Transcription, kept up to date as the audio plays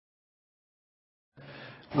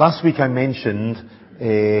Last week I mentioned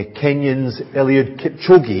Kenyan's Eliud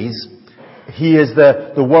Kipchoge's. He is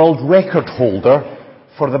the world record holder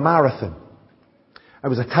for the marathon. It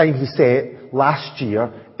was a time he set last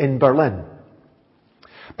year in Berlin.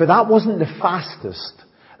 But that wasn't the fastest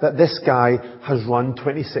that this guy has run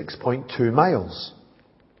 26.2 miles.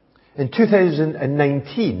 In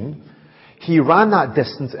 2019, he ran that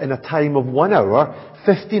distance in a time of 1 hour,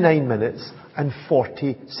 59 minutes and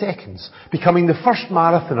 40 seconds, becoming the first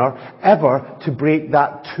marathoner ever to break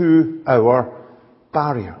that 2-hour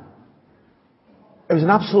barrier. It was an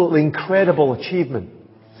absolutely incredible achievement.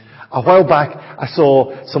 A while back, I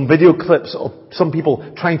saw some video clips of some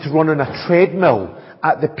people trying to run on a treadmill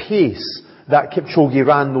at the pace that Kipchoge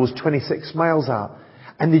ran those 26 miles at.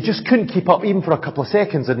 And they just couldn't keep up even for a couple of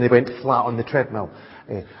seconds, and they went flat on the treadmill.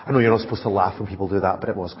 I know you're not supposed to laugh when people do that, but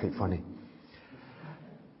it was quite funny.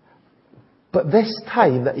 But this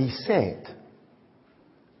time that he set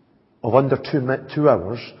of under 2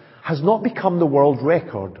 hours has not become the world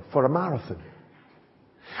record for a marathon.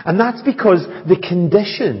 And that's because the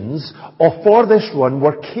conditions for this run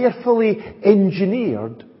were carefully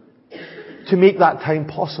engineered to make that time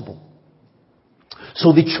possible.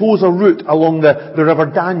 So they chose a route along the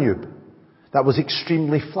River Danube that was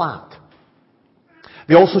extremely flat.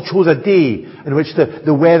 They also chose a day in which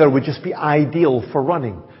the weather would just be ideal for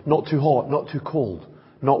running. Not too hot, not too cold,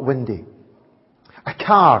 not windy. A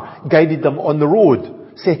car guided them on the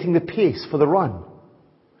road, setting the pace for the run.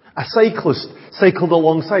 A cyclist cycled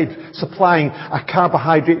alongside, supplying a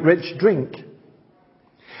carbohydrate-rich drink.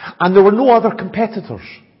 And there were no other competitors.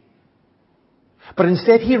 But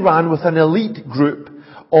instead he ran with an elite group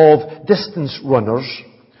of distance runners,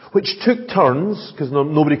 which took turns, because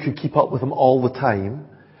nobody could keep up with them all the time,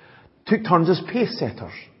 took turns as pace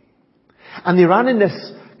setters. And they ran in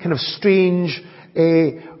this kind of strange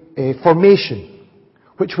formation,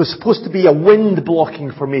 which was supposed to be a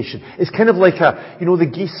wind-blocking formation. It's kind of like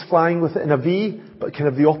the geese flying with it in a V, but kind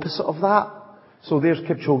of the opposite of that. So there's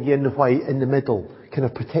Kipchoge in the white in the middle, kind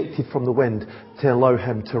of protected from the wind to allow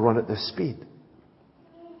him to run at this speed.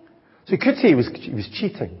 So you could say he was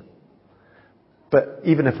cheating. But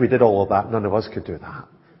even if we did all of that, none of us could do that.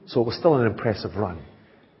 So it was still an impressive run.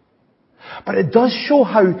 But it does show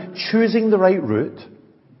how choosing the right route,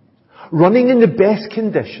 running in the best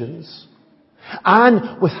conditions,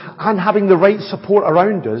 and having the right support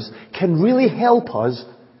around us can really help us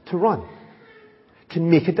to run. Can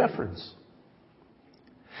make a difference.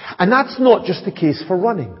 And that's not just the case for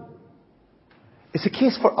running. It's a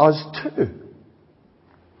case for us too.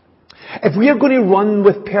 If we are going to run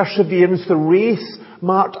with perseverance the race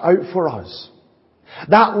marked out for us,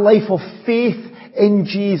 that life of faith in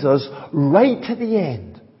Jesus right to the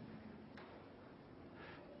end,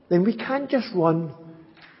 then we can't just run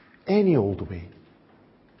any old way.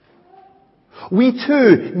 We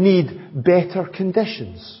too need better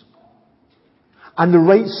conditions and the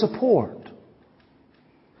right support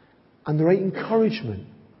and the right encouragement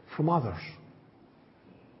from others.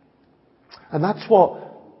 And that's what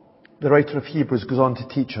the writer of Hebrews goes on to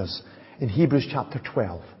teach us in Hebrews chapter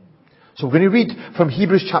 12. So we're going to read from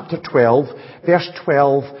Hebrews chapter 12, verse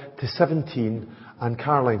 12 to 17, and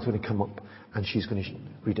Caroline's going to come up and she's going to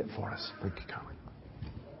read it for us. Thank you, Caroline.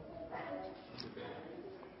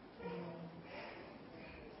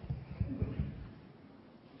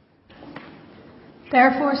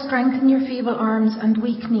 Therefore strengthen your feeble arms and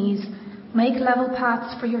weak knees. Make level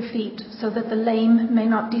paths for your feet, so that the lame may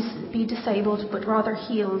not be disabled, but rather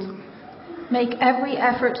healed. Make every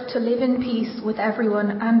effort to live in peace with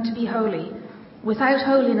everyone and to be holy. Without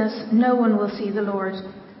holiness, no one will see the Lord.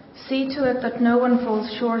 See to it that no one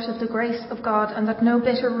falls short of the grace of God, and that no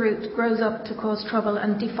bitter root grows up to cause trouble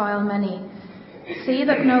and defile many. See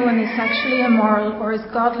that no one is sexually immoral or is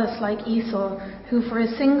godless like Esau, who for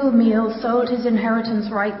a single meal sold his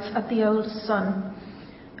inheritance rights at the oldest son.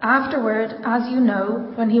 Afterward, as you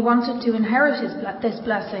know, when he wanted to inherit this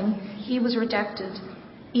blessing, he was rejected.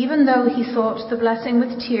 Even though he sought the blessing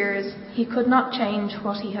with tears, he could not change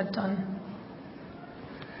what he had done.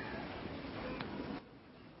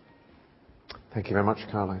 Thank you very much,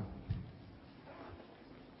 Caroline.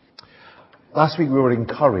 Last week we were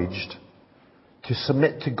encouraged to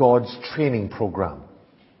submit to God's training program,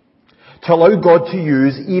 to allow God to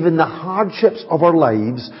use even the hardships of our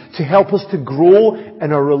lives to help us to grow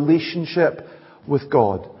in our relationship with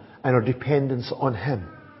God and our dependence on Him.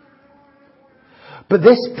 But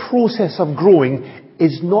this process of growing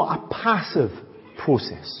is not a passive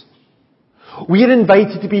process. We are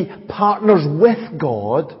invited to be partners with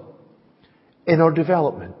God in our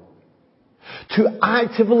development, to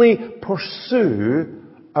actively pursue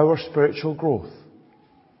our spiritual growth.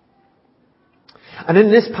 And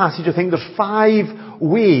in this passage, I think there's 5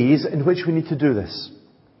 ways in which we need to do this.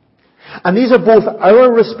 And these are both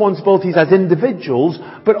our responsibilities as individuals,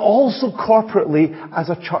 but also corporately as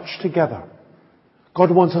a church together.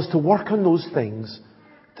 God wants us to work on those things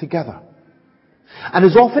together. And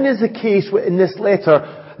as often is the case in this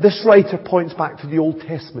letter, this writer points back to the Old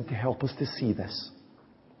Testament to help us to see this.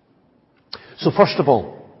 So first of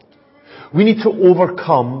all, we need to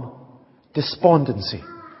overcome despondency.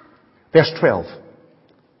 Verse 12.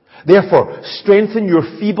 Therefore, strengthen your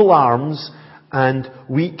feeble arms and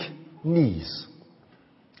weak knees.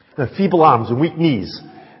 Now, feeble arms and weak knees.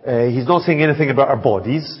 He's not saying anything about our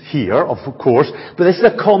bodies here, of course, but this is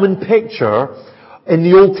a common picture in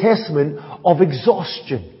the Old Testament of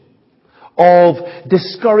exhaustion, of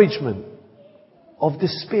discouragement, of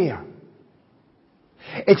despair.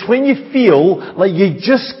 It's when you feel like you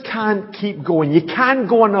just can't keep going. You can't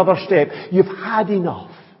go another step. You've had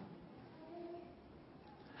enough.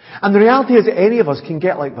 And the reality is that any of us can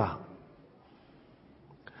get like that.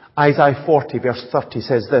 Isaiah 40 verse 30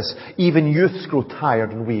 says this, even youths grow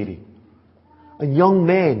tired and weary, and young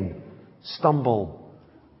men stumble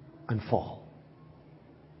and fall.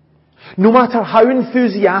 No matter how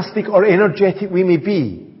enthusiastic or energetic we may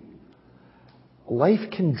be,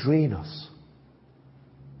 life can drain us.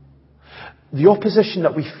 The opposition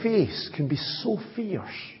that we face can be so fierce.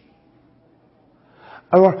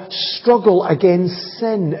 Our struggle against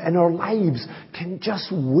sin in our lives can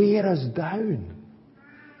just wear us down.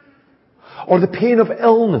 Or the pain of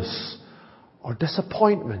illness or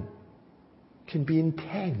disappointment can be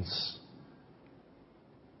intense.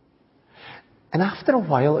 And after a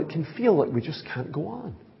while, it can feel like we just can't go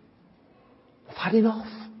on. We've had enough.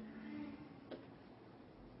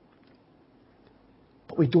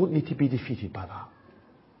 But we don't need to be defeated by that.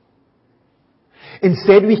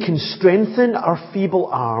 Instead, we can strengthen our feeble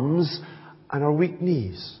arms and our weak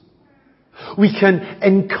knees. We can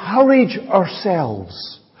encourage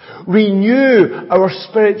ourselves, renew our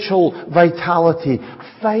spiritual vitality,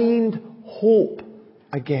 find hope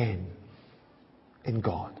again in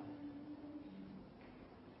God.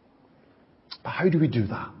 But how do we do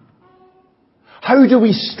that? How do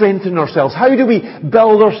we strengthen ourselves? How do we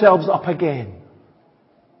build ourselves up again?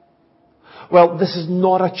 Well, this is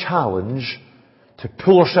not a challenge to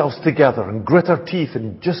pull ourselves together and grit our teeth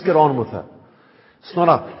and just get on with it. It's not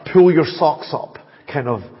a pull your socks up kind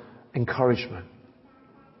of encouragement.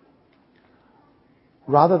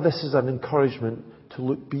 Rather, this is an encouragement to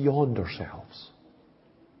look beyond ourselves.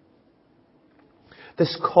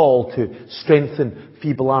 This call to strengthen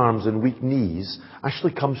feeble arms and weak knees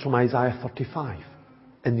actually comes from Isaiah 35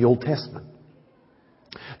 in the Old Testament.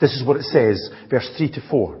 This is what it says, verse 3 to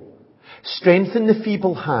 4. Strengthen the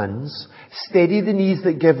feeble hands, steady the knees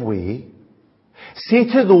that give way. Say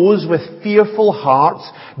to those with fearful hearts,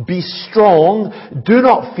 be strong, do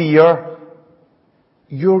not fear,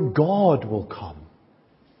 your God will come.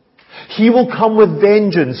 He will come with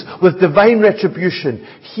vengeance, with divine retribution.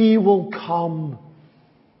 He will come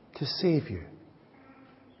to save you.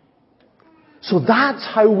 So that's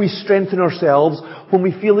how we strengthen ourselves when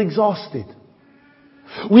we feel exhausted.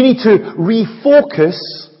 We need to refocus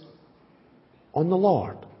on the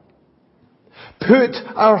Lord. Put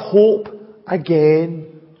our hope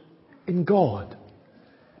again in God.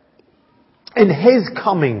 In His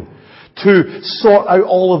coming to sort out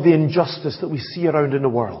all of the injustice that we see around in the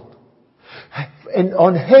world. And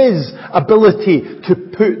on His ability to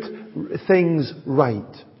put things right.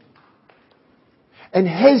 In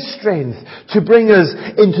His strength to bring us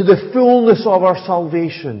into the fullness of our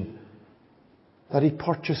salvation that He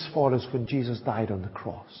purchased for us when Jesus died on the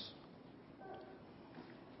cross.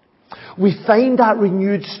 We find that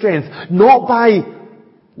renewed strength not by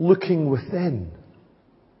looking within,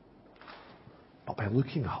 but by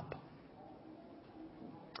looking up.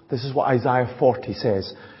 This is what Isaiah 40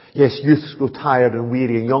 says. Yes, youths grow tired and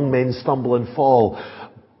weary, and young men stumble and fall.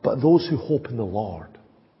 But those who hope in the Lord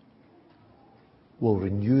will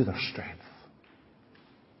renew their strength.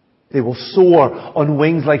 They will soar on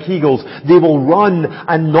wings like eagles. They will run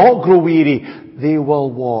and not grow weary. They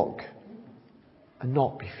will walk and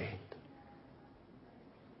not be faint.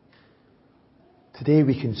 Today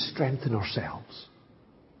we can strengthen ourselves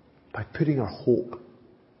by putting our hope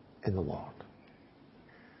in the Lord.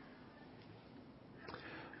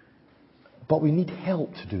 But we need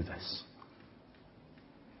help to do this.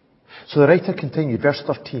 So the writer continued, verse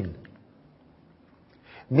 13.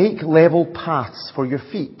 Make level paths for your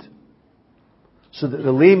feet, so that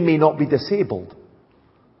the lame may not be disabled,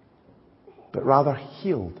 but rather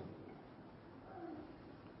healed.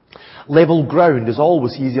 Level ground is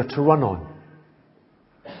always easier to run on.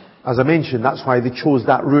 As I mentioned, that's why they chose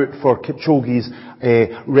that route for Kipchoge's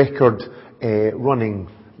record running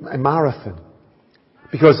marathon.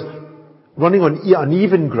 Because running on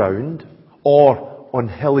uneven ground or on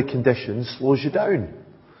hilly conditions slows you down.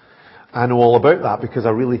 I know all about that because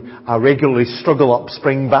I regularly struggle up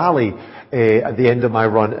Spring Valley at the end of my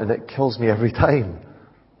run, and it kills me every time.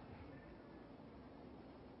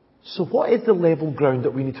 So what is the level ground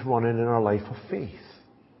that we need to run in our life of faith?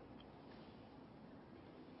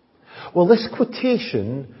 Well, this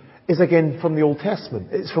quotation is again from the Old Testament.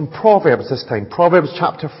 It's from Proverbs this time. Proverbs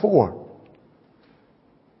chapter 4.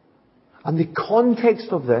 And the context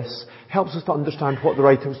of this helps us to understand what the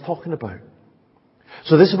writer was talking about.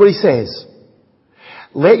 So this is what he says.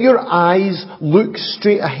 Let your eyes look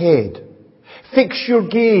straight ahead. Fix your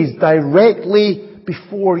gaze directly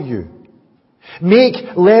before you. Make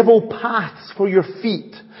level paths for your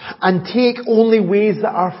feet and take only ways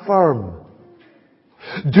that are firm.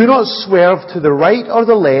 Do not swerve to the right or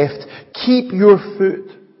the left. Keep your foot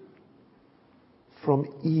from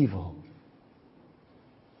evil.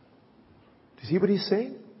 Do you see what he's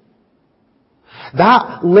saying?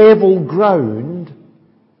 That level ground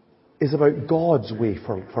is about God's way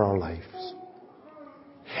for our lives.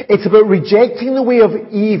 It's about rejecting the way of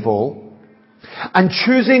evil and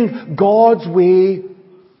choosing God's way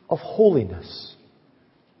of holiness.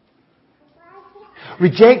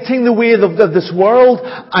 Rejecting the way of this world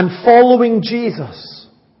and following Jesus.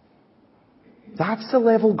 That's the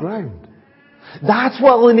level ground. That's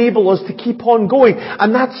what will enable us to keep on going.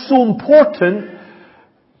 And that's so important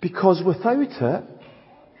because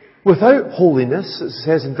without holiness, it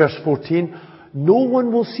says in verse 14, no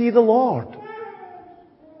one will see the Lord.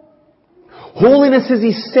 Holiness is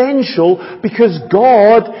essential because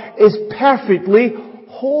God is perfectly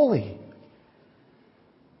holy.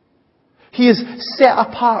 He is set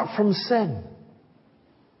apart from sin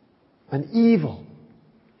and evil.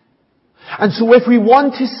 And so if we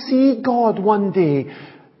want to see God one day,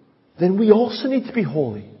 then we also need to be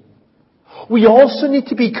holy. We also need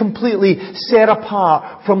to be completely set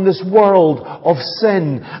apart from this world of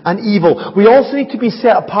sin and evil. We also need to be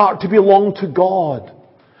set apart to belong to God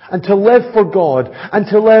and to live for God and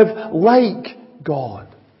to live like God.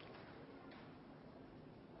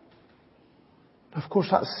 Of course,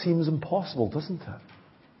 that seems impossible, doesn't it?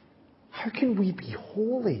 How can we be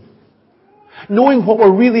holy? Knowing what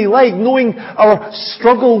we're really like, knowing our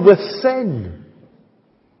struggle with sin,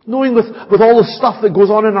 knowing with all the stuff that goes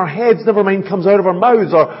on in our heads, never mind comes out of our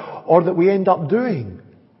mouths or that we end up doing.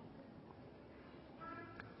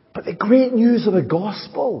 But the great news of the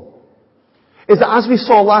gospel is that, as we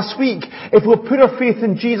saw last week, if we'll put our faith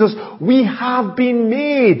in Jesus, we have been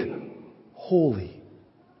made holy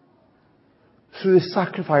through the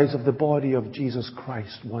sacrifice of the body of Jesus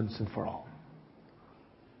Christ once and for all.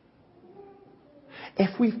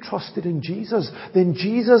 If we've trusted in Jesus, then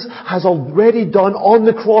Jesus has already done on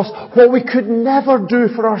the cross what we could never do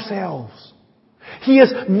for ourselves. He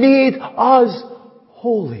has made us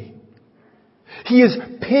holy. He has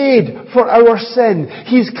paid for our sin.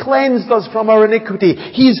 He's cleansed us from our iniquity.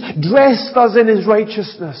 He's dressed us in His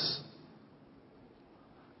righteousness.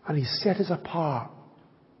 And He's set us apart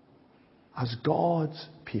as God's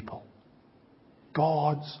people.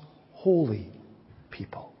 God's holy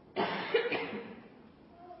people.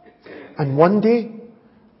 And one day,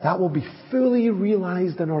 that will be fully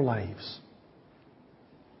realized in our lives.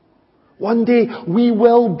 One day, we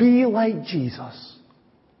will be like Jesus.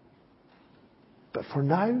 But for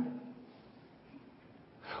now,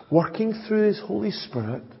 working through His Holy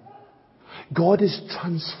Spirit, God is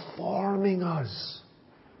transforming us.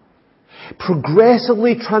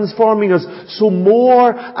 Progressively transforming us so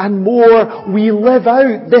more and more we live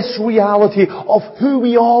out this reality of who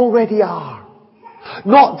we already are.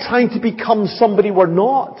 Not trying to become somebody we're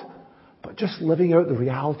not, but just living out the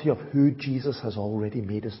reality of who Jesus has already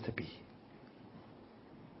made us to be.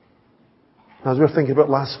 As we were thinking about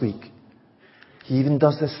last week, He even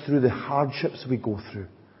does this through the hardships we go through,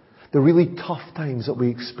 the really tough times that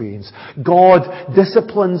we experience. God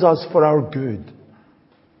disciplines us for our good,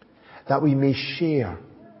 that we may share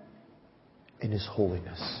in His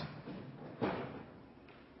holiness.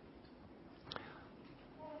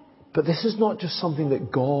 But this is not just something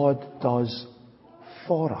that God does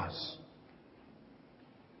for us.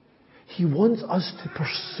 He wants us to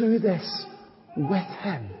pursue this with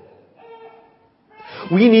Him.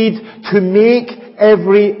 We need to make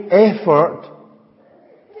every effort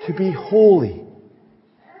to be holy.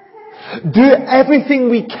 Do everything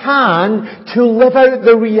we can to live out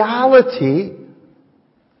the reality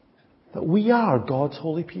that we are God's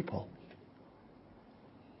holy people.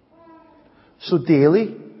 So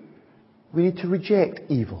daily, We need to reject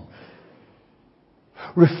evil.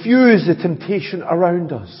 Refuse the temptation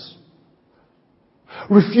around us.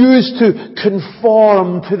 Refuse to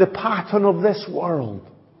conform to the pattern of this world.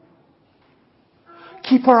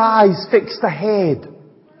 Keep our eyes fixed ahead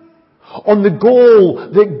on the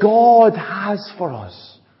goal that God has for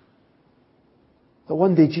us. That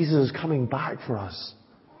one day Jesus is coming back for us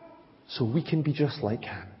so we can be just like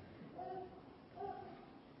Him.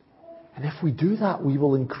 And if we do that, we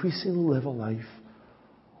will increasingly live a life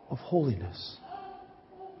of holiness.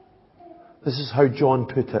 This is how John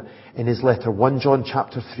put it in his letter, 1 John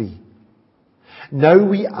chapter 3. Now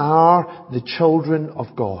we are the children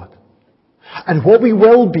of God, and what we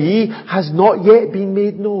will be has not yet been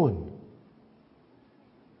made known.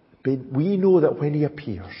 But we know that when He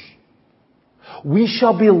appears, we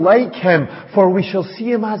shall be like Him, for we shall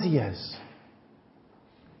see Him as He is.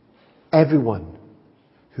 Everyone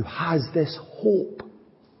who has this hope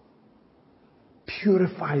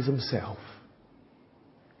purifies himself,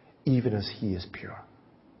 even as He is pure.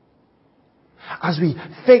 As we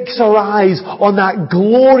fix our eyes on that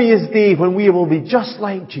glorious day when we will be just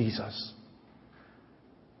like Jesus,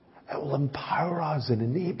 it will empower us and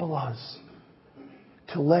enable us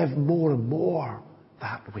to live more and more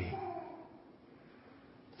that way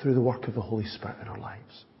through the work of the Holy Spirit in our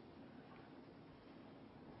lives.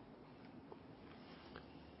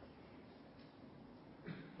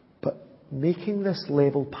 But making this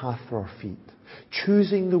level path for our feet,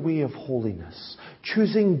 choosing the way of holiness,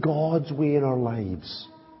 choosing God's way in our lives,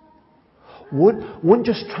 won't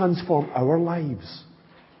just transform our lives.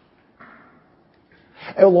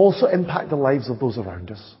 It will also impact the lives of those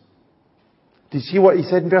around us. Do you see what he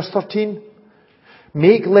said in verse 13?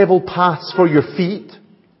 Make level paths for your feet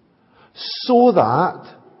so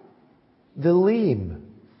that the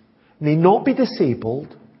lame may not be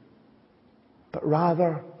disabled, but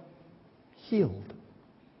rather healed.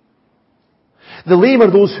 The lame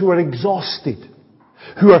are those who are exhausted,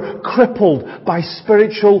 who are crippled by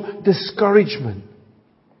spiritual discouragement.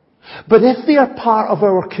 But if they are part of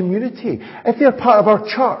our community, if they are part of our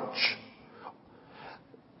church,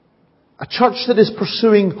 a church that is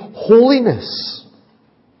pursuing holiness,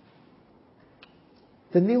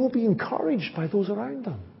 then they will be encouraged by those around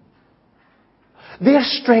them. Their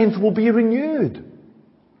strength will be renewed.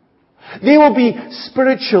 They will be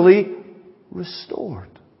spiritually restored.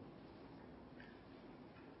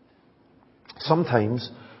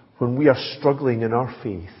 Sometimes, when we are struggling in our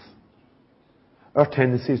faith, our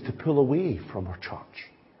tendency is to pull away from our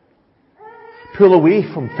church. Pull away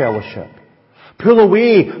from fellowship. Pull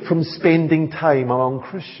away from spending time among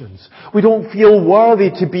Christians. We don't feel worthy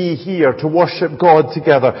to be here to worship God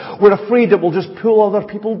together. We're afraid that we'll just pull other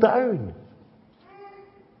people down.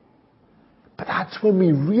 But that's when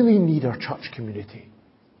we really need our church community.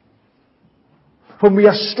 When we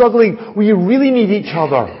are struggling, we really need each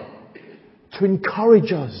other to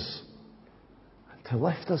encourage us and to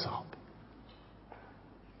lift us up.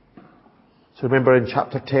 So remember in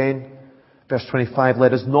chapter 10, verse 25,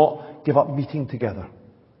 let us not give up meeting together,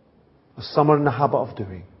 as some are in the habit of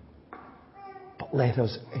doing, but let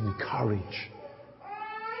us encourage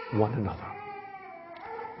one another.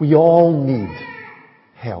 We all need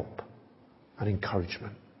help and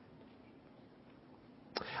encouragement.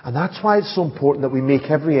 And that's why it's so important that we make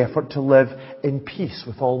every effort to live in peace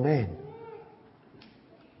with all men.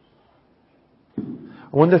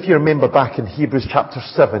 I wonder if you remember back in Hebrews chapter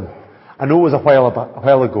 7, I know it was a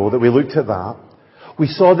while ago that we looked at that. We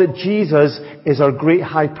saw that Jesus is our great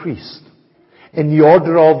high priest in the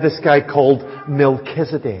order of this guy called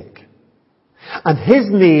Melchizedek. And his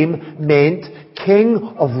name meant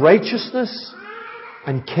King of Righteousness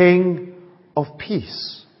and King of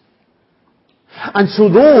Peace. And so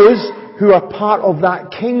those who are part of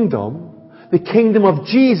that kingdom, the kingdom of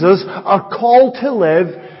Jesus, are called to live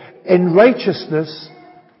in righteousness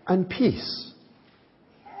and peace.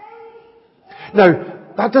 Now,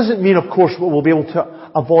 that doesn't mean, of course, we will be able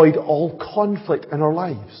to avoid all conflict in our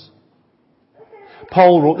lives.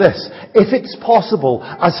 Paul wrote this, if it's possible,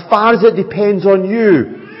 as far as it depends on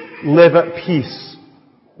you, live at peace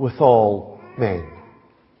with all men.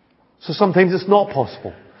 So sometimes it's not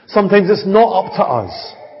possible. Sometimes it's not up to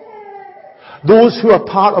us. Those who are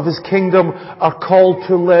part of His kingdom are called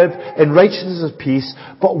to live in righteousness and peace,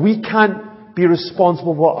 but we can't be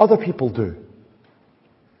responsible for what other people do.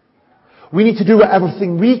 We need to do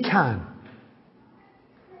everything we can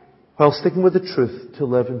while sticking with the truth to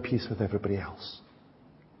live in peace with everybody else.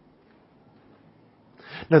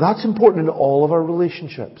 Now that's important in all of our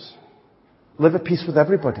relationships. Live at peace with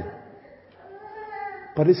everybody.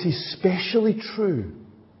 But it's especially true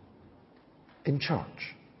in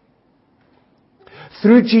church.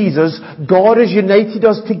 Through Jesus, God has united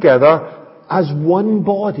us together as one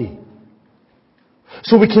body.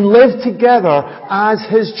 So we can live together as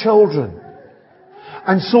His children.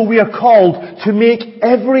 And so we are called to make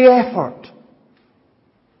every effort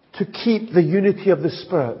to keep the unity of the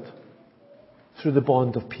Spirit through the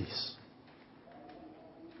bond of peace.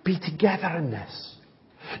 Be together in this.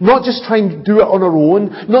 Not just trying to do it on our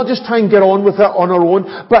own, not just try and get on with it on our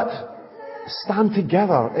own, but stand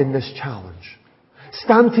together in this challenge.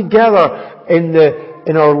 Stand together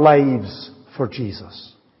in our lives for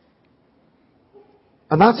Jesus.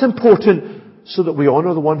 And that's important so that we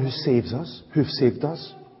honour the one who saves us, who saved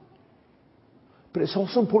us. But it's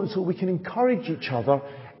also important so we can encourage each other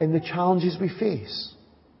in the challenges we face.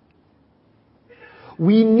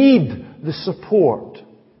 We need the support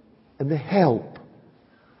and the help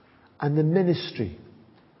and the ministry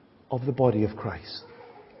of the body of Christ.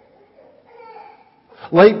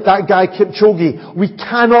 Like that guy Kipchoge, we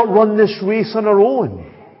cannot run this race on our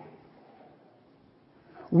own.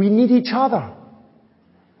 We need each other.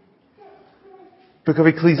 Book of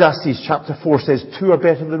Ecclesiastes chapter 4 says 2 are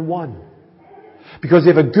better than 1. Because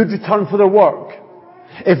they have a good return for their work.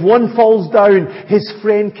 If one falls down, his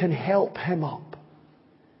friend can help him up.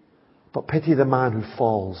 But pity the man who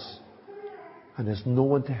falls and there's no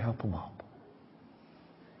one to help him up.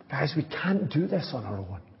 Guys, we can't do this on our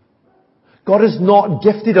own. God has not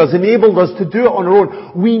gifted us, enabled us to do it on our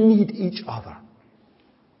own. We need each other.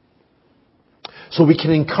 So we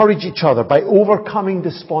can encourage each other by overcoming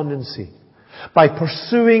despondency, by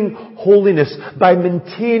pursuing holiness, by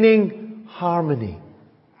maintaining harmony.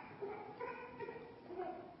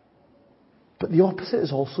 But the opposite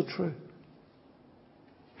is also true.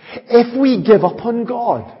 If we give up on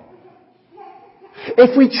God,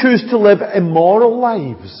 if we choose to live immoral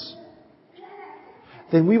lives,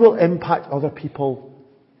 then we will impact other people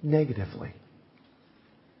negatively.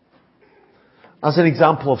 As an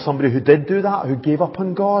example of somebody who did do that, who gave up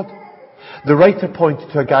on God, the writer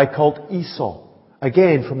pointed to a guy called Esau,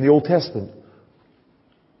 again from the Old Testament.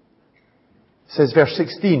 It says, verse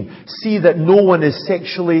 16, "See that no one is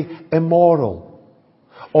sexually immoral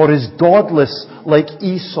or is godless like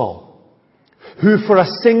Esau, who for a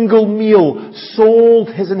single meal sold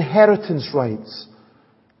his inheritance rights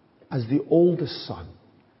as the oldest son."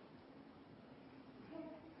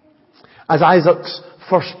 As Isaac's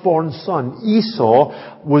firstborn son,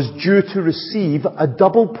 Esau was due to receive a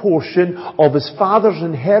double portion of his father's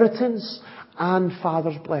inheritance and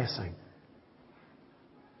father's blessing.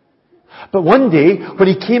 But one day, when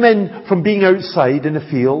he came in from being outside in the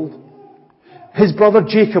field, his brother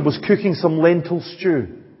Jacob was cooking some lentil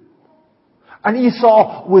stew. And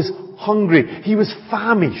Esau was hungry. He was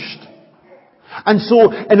famished. And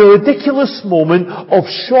so, in a ridiculous moment of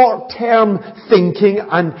short-term thinking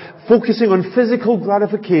and focusing on physical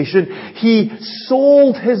gratification, he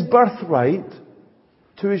sold his birthright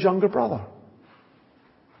to his younger brother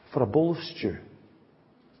for a bowl of stew.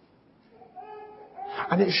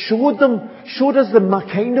 And it showed us the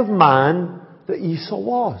kind of man that Esau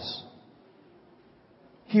was.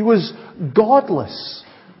 He was godless.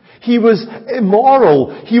 He was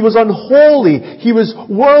immoral. He was unholy. He was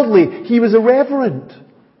worldly. He was irreverent.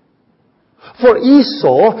 For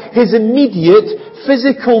Esau, his immediate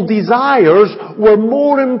physical desires were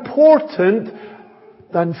more important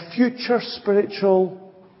than future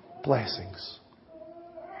spiritual blessings.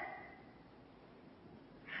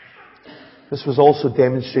 This was also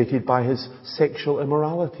demonstrated by his sexual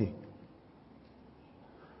immorality.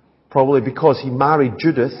 Probably because he married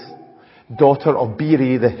Judith, daughter of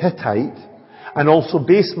Beeri the Hittite, and also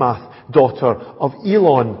Basemath, daughter of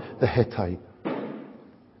Elon the Hittite.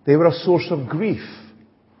 They were a source of grief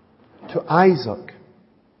to Isaac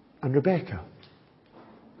and Rebekah.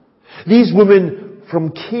 These women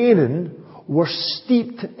from Canaan were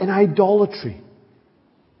steeped in idolatry.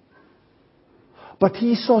 But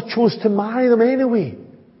Esau chose to marry them anyway,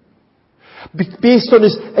 based on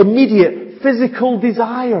his immediate physical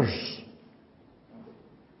desires,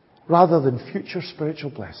 rather than future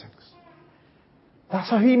spiritual blessings.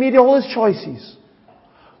 That's how he made all his choices.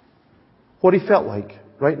 What he felt like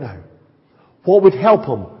right now. What would help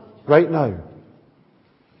him right now.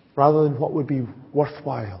 Rather than what would be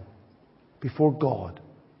worthwhile before God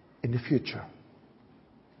in the future.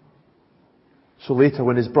 So later,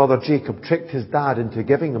 when his brother Jacob tricked his dad into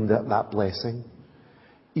giving him that blessing,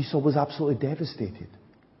 Esau was absolutely devastated.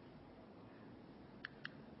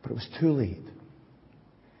 But it was too late.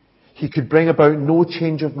 He could bring about no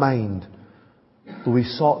change of mind, though he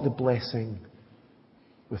sought the blessing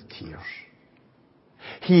with tears.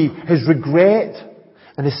 His regret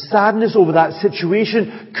And his sadness over that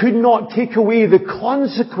situation could not take away the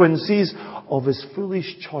consequences of his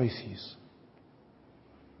foolish choices.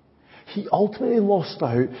 He ultimately lost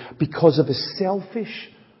out because of his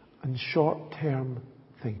selfish and short-term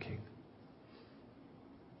thinking.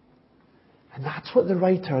 And that's what the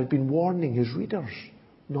writer had been warning his readers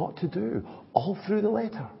not to do all through the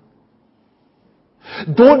letter.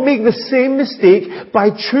 Don't make the same mistake by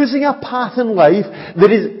choosing a path in life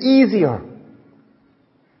that is easier,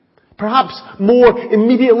 perhaps more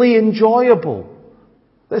immediately enjoyable,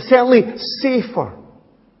 that's certainly safer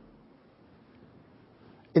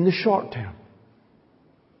in the short term,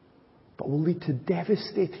 but will lead to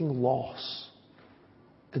devastating loss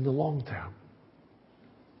in the long term.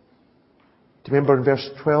 Do you remember in verse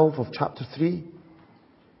 12 of chapter 3?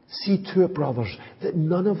 See to it, brothers, that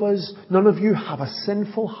none of you have a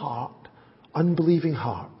sinful heart, unbelieving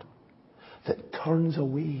heart, that turns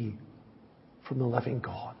away from the living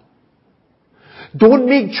God. Don't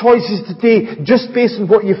make choices today just based on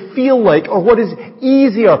what you feel like or what is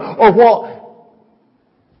easier or what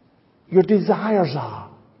your desires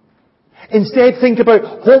are. Instead, think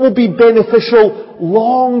about what will be beneficial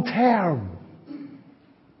long term.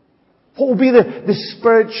 What will be the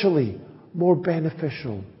spiritually more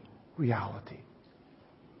beneficial reality?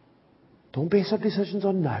 Don't base our decisions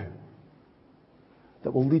on now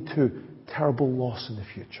that will lead to terrible loss in the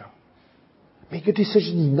future. Make your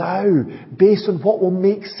decisions now based on what will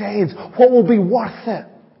make sense, what will be worth it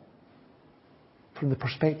from the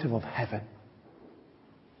perspective of heaven.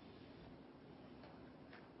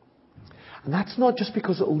 And that's not just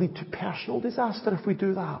because it will lead to personal disaster if we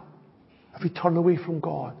do that, if we turn away from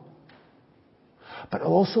God, but it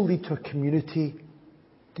will also lead to a community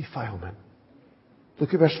defilement.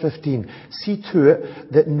 Look at verse 15. See to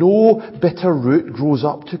it that no bitter root grows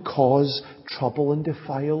up to cause trouble and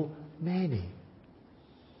defile many.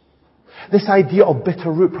 This idea of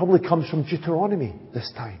bitter root probably comes from Deuteronomy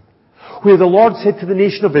this time, where the Lord said to the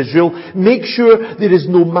nation of Israel, make sure there is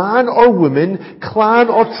no man or woman, clan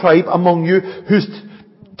or tribe among you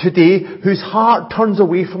whose heart turns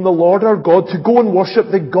away from the Lord our God to go and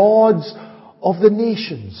worship the gods of the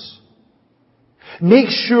nations. Make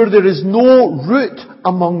sure there is no root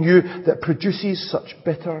among you that produces such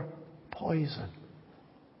bitter poison.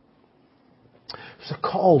 It's a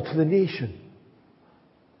call to the nation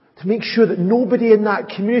to make sure that nobody in that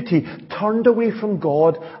community turned away from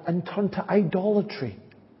God and turned to idolatry.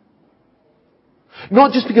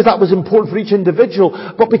 Not just because that was important for each individual,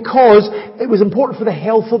 but because it was important for the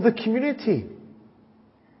health of the community.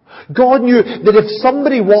 God knew that if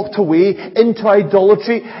somebody walked away into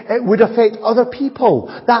idolatry, it would affect other people.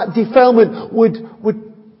 That defilement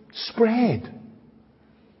would spread.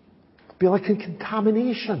 It'd be like a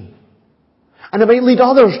contamination. And it might lead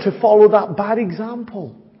others to follow that bad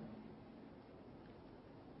example.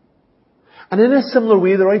 And in a similar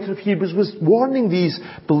way, the writer of Hebrews was warning these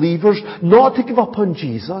believers not to give up on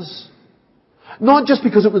Jesus. Not just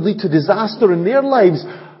because it would lead to disaster in their lives,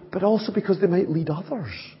 but also because they might lead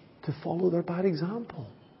others to follow their bad example.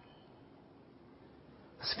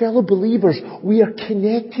 As fellow believers, we are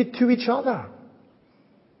connected to each other.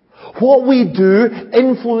 What we do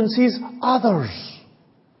influences others.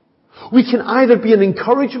 We can either be an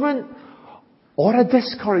encouragement or a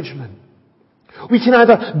discouragement. We can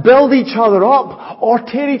either build each other up or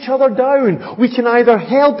tear each other down. We can either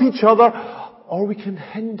help each other or we can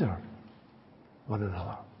hinder one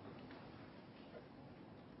another.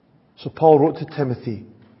 So Paul wrote to Timothy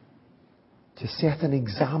to set an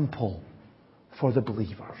example for the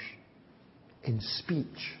believers in speech,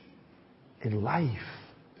 in life,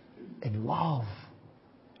 in love,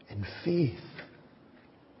 in faith,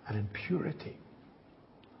 and in purity.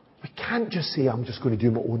 We can't just say, I'm just going to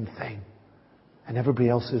do my own thing, and everybody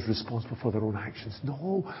else is responsible for their own actions.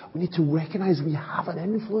 No, we need to recognize we have an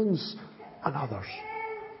influence on others,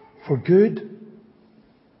 for good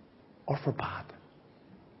or for bad.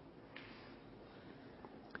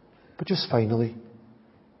 But just finally,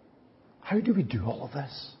 how do we do all of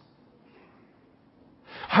this?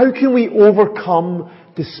 How can we overcome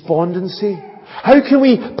despondency? How can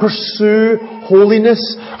we pursue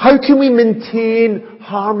holiness? How can we maintain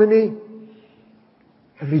harmony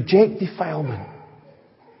and reject defilement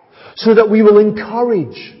so that we will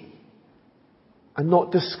encourage and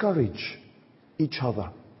not discourage each other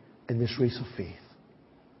in this race of faith?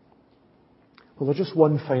 Well, there's just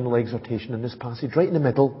one final exhortation in this passage, right in the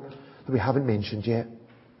middle, that we haven't mentioned yet.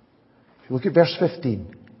 If you look at verse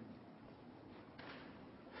 15.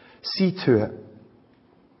 See to it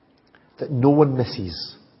that no one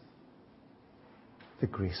misses the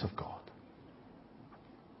grace of God.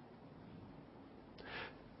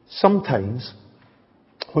 Sometimes,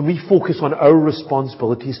 when we focus on our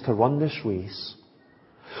responsibilities to run this race,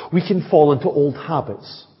 we can fall into old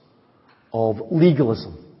habits of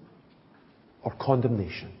legalism or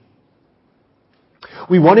condemnation.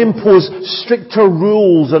 We want to impose stricter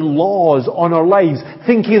rules and laws on our lives,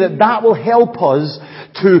 thinking that that will help us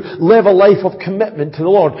to live a life of commitment to the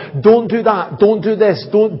Lord. Don't do that. Don't do this.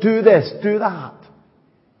 Don't do this. Do that.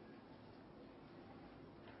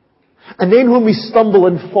 And then when we stumble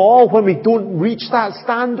and fall, when we don't reach that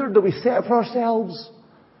standard that we set for ourselves,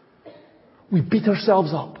 we beat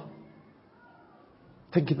ourselves up,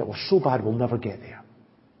 thinking that we're so bad we'll never get there.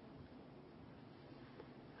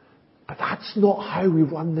 But that's not how we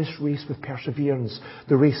run this race with perseverance,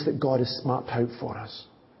 the race that God has mapped out for us.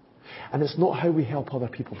 And it's not how we help other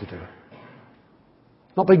people to do it.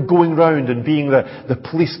 Not by going round and being the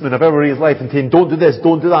policeman of everybody's life and saying, don't do this,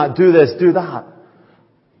 don't do that, do this, do that.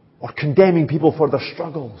 Or condemning people for their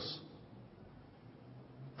struggles.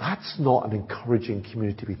 That's not an encouraging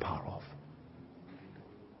community to be part of.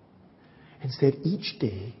 Instead, each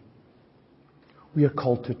day, we are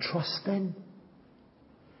called to trust in,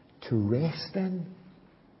 to rest in,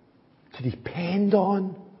 to depend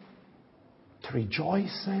on, to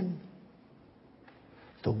rejoice in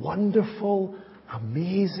the wonderful,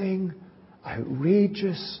 amazing,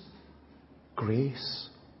 outrageous grace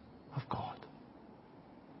of God.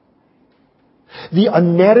 The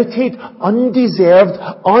unmerited, undeserved,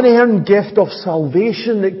 unearned gift of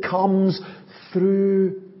salvation that comes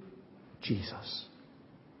through Jesus.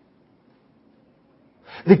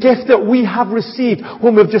 The gift that we have received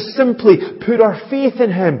when we've just simply put our faith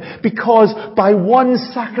in Him, because by one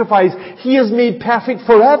sacrifice He has made perfect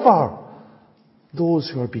forever those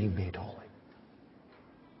who are being made holy.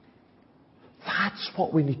 That's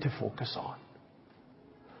what we need to focus on.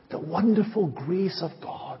 The wonderful grace of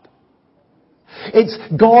God. It's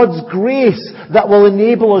God's grace that will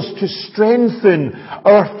enable us to strengthen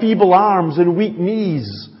our feeble arms and weak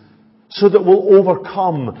knees so that we'll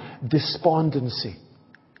overcome despondency.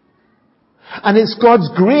 And it's God's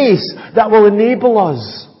grace that will enable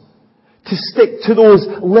us to stick to those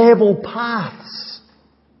level paths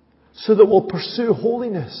so that we'll pursue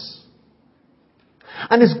holiness.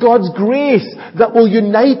 And it's God's grace that will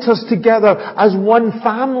unite us together as one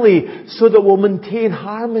family so that we'll maintain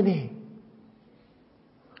harmony.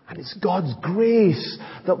 And it's God's grace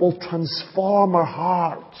that will transform our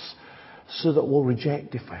hearts so that we'll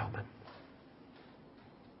reject defilement.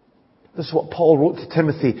 This is what Paul wrote to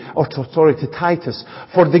to Titus.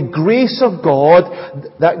 For the grace of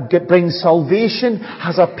God that brings salvation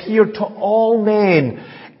has appeared to all men.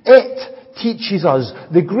 It teaches us,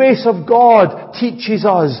 the grace of God teaches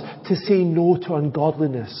us to say no to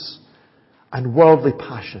ungodliness and worldly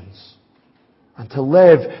passions, and to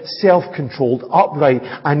live self-controlled, upright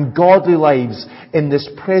and godly lives in this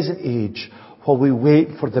present age while we wait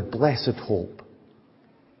for the blessed hope,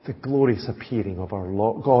 the glorious appearing of our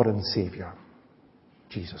Lord, God and Saviour,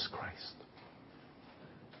 Jesus Christ.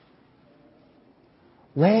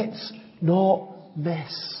 Let's not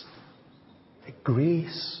miss the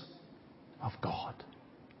grace of God.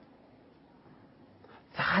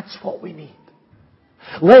 That's what we need.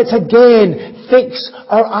 Let's again fix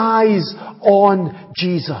our eyes on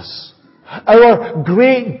Jesus, our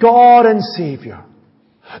great God and Saviour,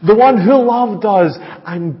 the one who loved us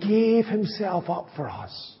and gave Himself up for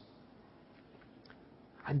us,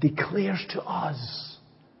 and declares to us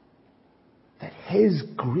that His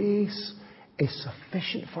grace is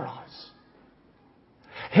sufficient for us.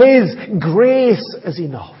 His grace is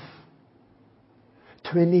enough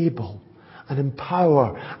to enable and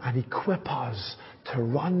empower and equip us to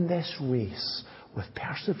run this race with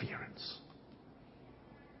perseverance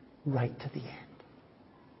right to the end,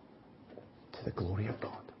 to the glory of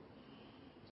God.